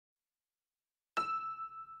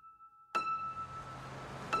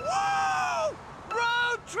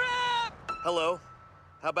Hello.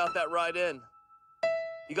 How about that ride in?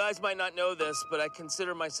 You guys might not know this, but I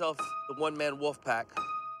consider myself the one-man Wolfpack.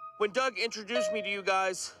 When Doug introduced me to you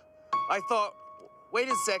guys, I thought, wait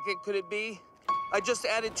a second, could it be? I just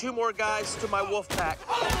added 2 more guys to my Wolfpack.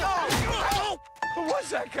 Oh! Who was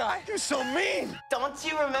that guy? He was so mean. Don't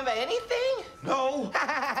you remember anything? No.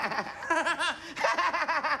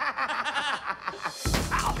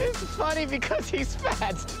 It's funny because he's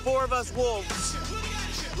fat. 4 of us wolves,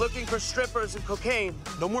 looking for strippers and cocaine.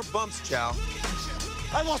 No more bumps, Chow.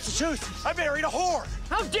 I lost a tooth. I married a whore.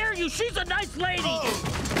 How dare you? She's a nice lady. Oh.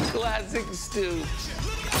 Classic Stu.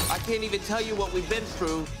 I can't even tell you what we've been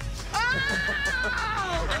through.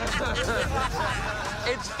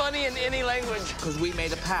 It's funny in any language. Because we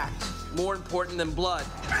made a pact, more important than blood.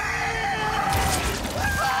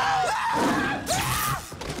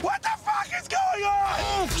 What the fuck is going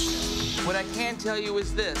on? What I can tell you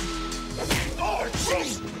is this. Oh,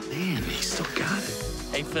 jeez. Man, he still got it.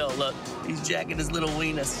 Hey, Phil, look. He's jacking his little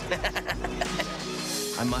weenus.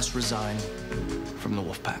 I must resign from the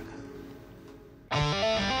Wolfpack.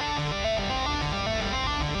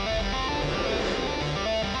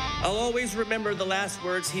 I'll always remember the last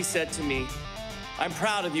words he said to me. I'm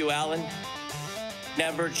proud of you, Alan.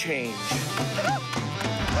 Never change.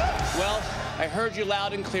 Well, I heard you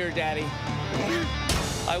loud and clear, Daddy.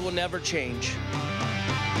 I will never change.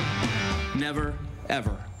 Never,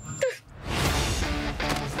 ever.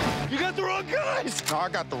 You got the wrong guys. No, I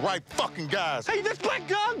got the right fucking guys. Hey, this Black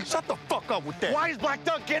Doug. Shut the fuck up with that. Why is Black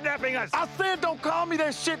Doug kidnapping us? I said don't call me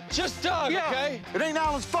that shit. Just Doug, Yeah. okay? It ain't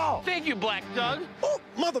Alan's fault. Thank you, Black Doug. Oh,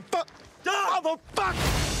 motherfucker. Motherfucker.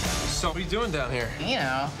 So what are you doing down here? You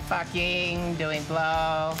know, fucking, doing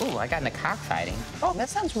blow. Ooh, I got into cockfighting. Oh, that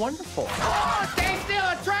sounds wonderful. Oh, stay still.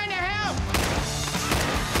 I'm trying to help.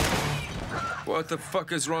 What the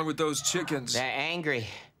fuck is wrong with those chickens? They're angry.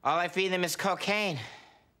 All I feed them is cocaine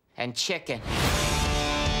and chicken.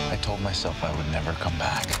 I told myself I would never come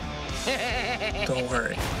back. Don't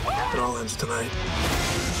worry. It all ends tonight.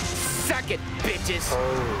 Suck it, bitches.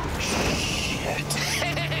 Oh, shit.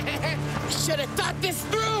 Should have thought this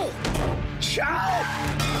through.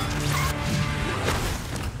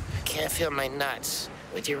 Can't feel my nuts.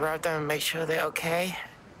 Would you rub them and make sure they're okay?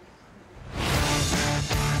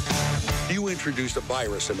 You introduced a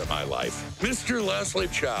virus into my life. Mr. Leslie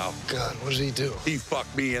Chow. God, what does he do? He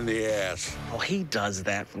fucked me in the ass. Oh, he does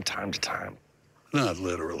that from time to time. Not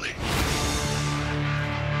literally.